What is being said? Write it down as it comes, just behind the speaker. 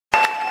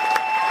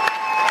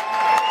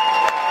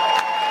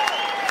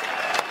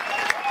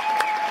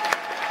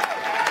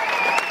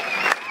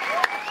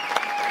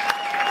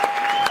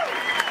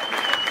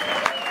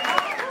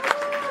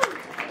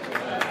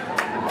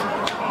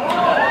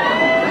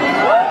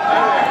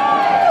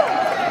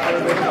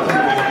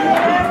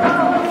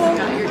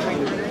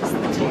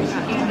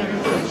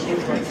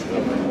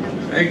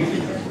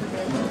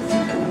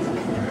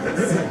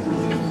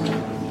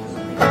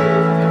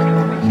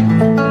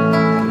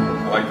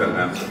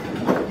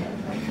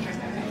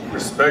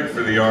respect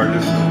for the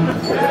artist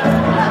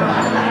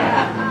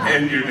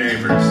and your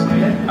neighbors.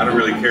 I don't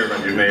really care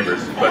about your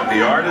neighbors, but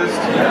the artist,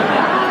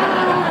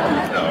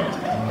 no.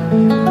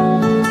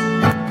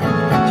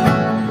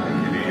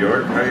 Thank you, New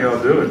York. How y'all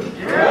doing?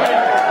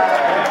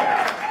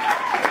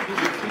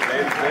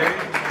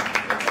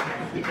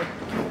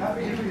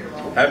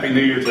 Happy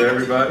New Year to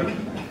everybody.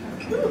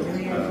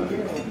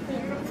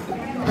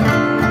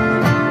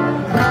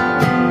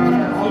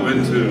 Flew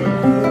into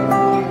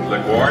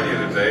LaGuardia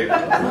today.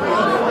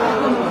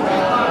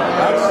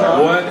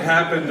 What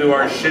happened to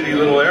our shitty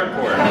little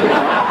airport?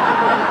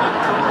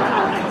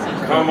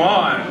 Come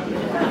on.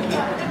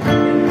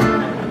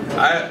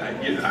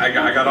 I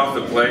got off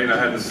the plane, I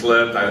hadn't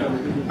slept.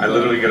 I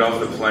literally get off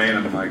the plane,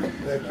 I'm like,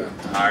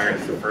 tired.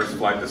 It's the first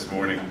flight this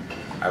morning.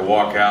 I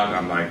walk out and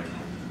I'm like,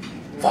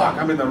 fuck,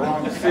 I'm in the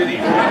wrong city.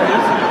 What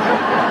is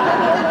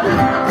it?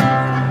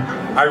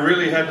 I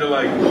really had to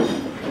like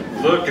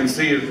look and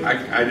see if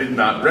I did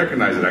not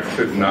recognize it. I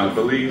could not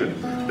believe it.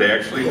 They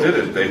actually did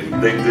it. They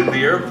did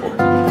the airport.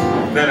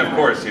 Then of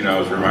course, you know, I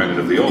was reminded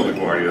of the old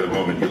LaGuardia the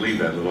moment you leave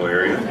that little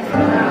area.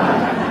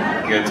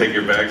 You gotta take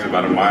your bags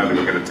about a mile to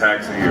go get a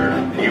taxi or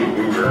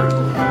Uber.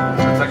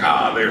 It's like,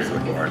 ah, there's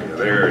LaGuardia.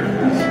 There it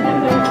is.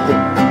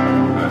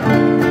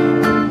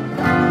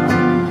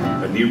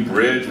 A new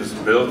bridge was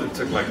built. It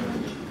took like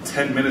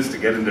 10 minutes to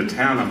get into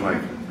town. I'm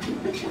like,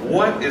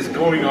 what is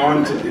going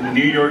on in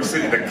New York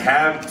City? The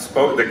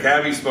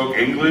cabbie spoke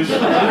English.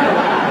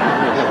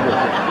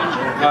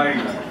 Like,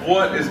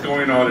 what is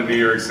going on in New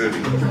York City?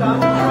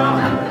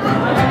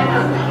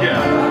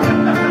 Yeah.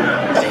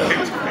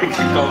 He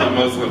kicked all the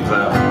Muslims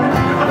out.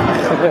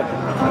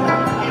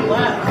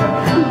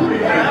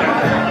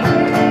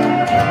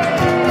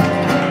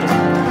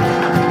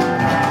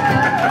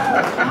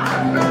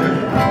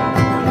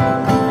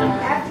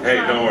 Hey,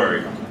 don't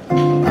worry.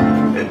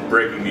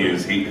 Breaking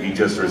news, he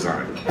just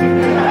resigned.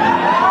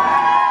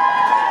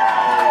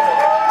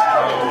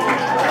 Oh,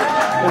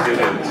 he did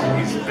it.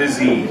 He's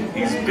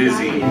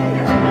busy.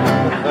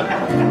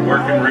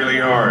 Working really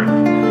hard.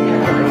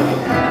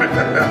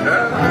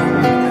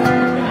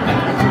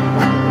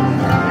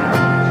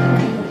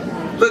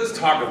 Let's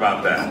talk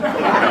about that.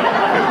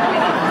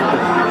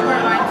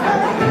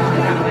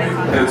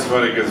 No. It's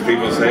funny because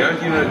people say, oh,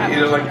 you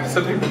know, like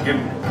some people give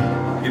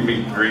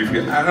me grief.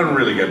 I don't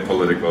really get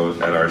political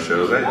at our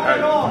shows.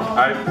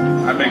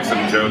 I make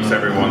some jokes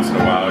every once in a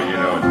while, you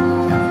know.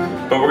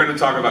 But we're going to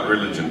talk about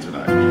religion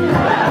tonight.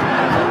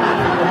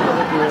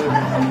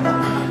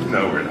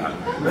 No, we're not.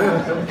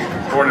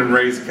 Born and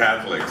raised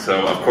Catholic,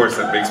 so of course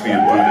that makes me a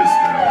Buddhist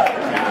now.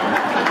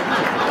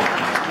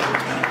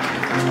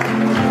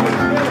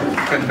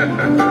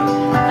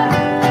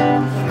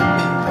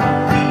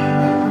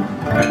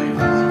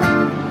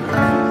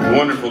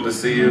 Wonderful to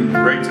see you.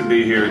 Great to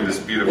be here in this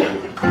beautiful,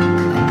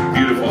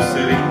 beautiful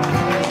city.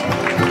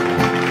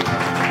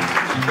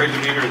 Great to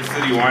be here at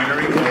City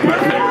Winery, one of my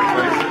favorite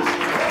places.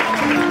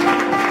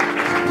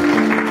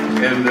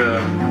 And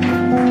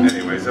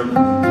anyways,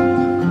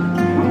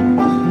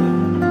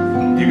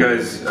 you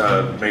guys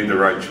made the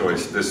right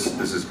choice. This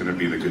is going to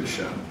be the good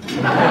show.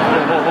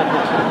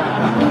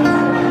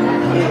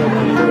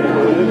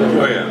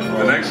 Oh yeah,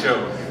 the next show.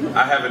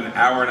 I have an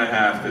hour and a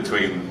half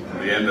between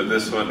the end of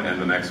this one and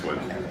the next one.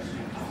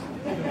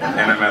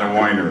 And I'm at a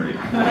winery.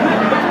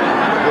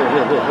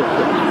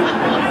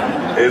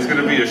 It's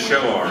going to be a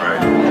show, all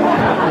right.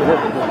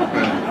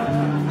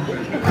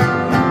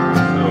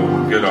 So,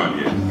 good on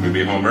you. You'll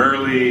be home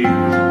early.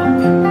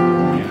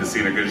 You've just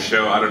seen a good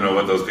show. I don't know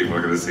what those people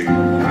are going to see in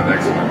the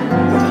next one.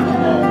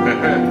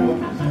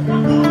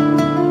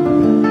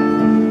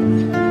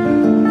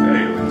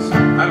 Anyways,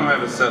 I don't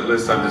have a set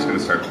list. I'm just going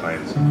to start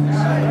playing songs.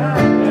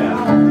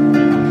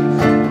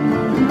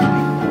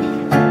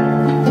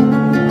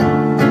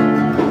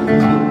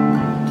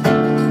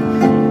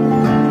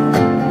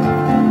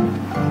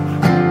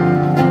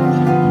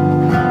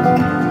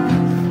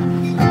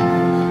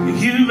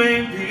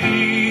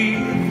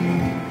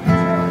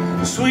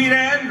 Sweet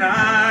and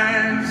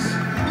nice,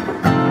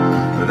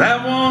 but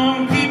that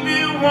won't keep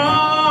you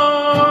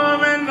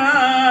warm at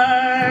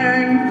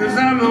night, 'cause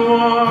I'm the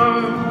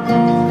one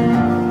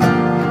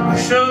who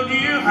showed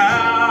you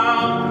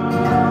how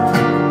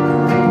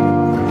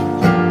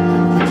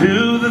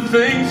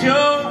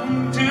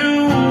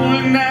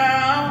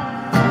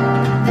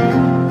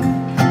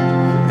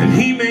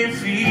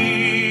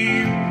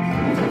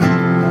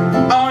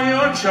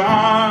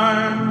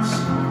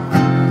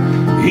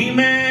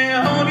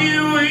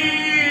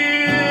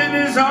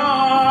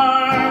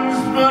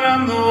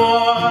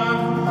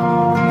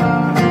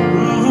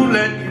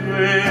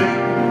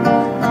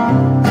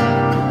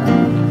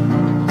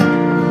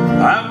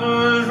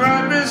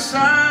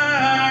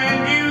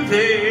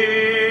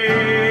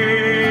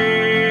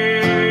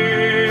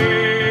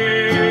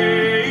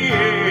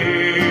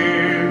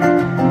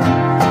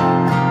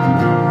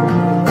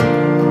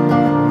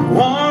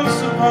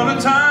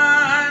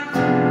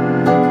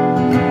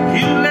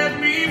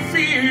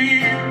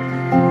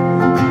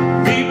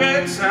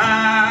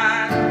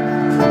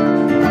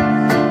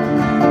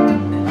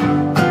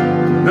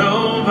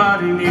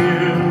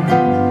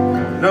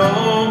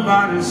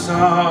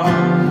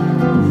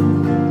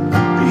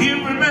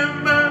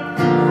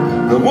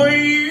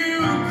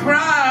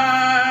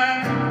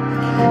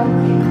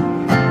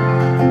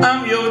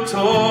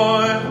for.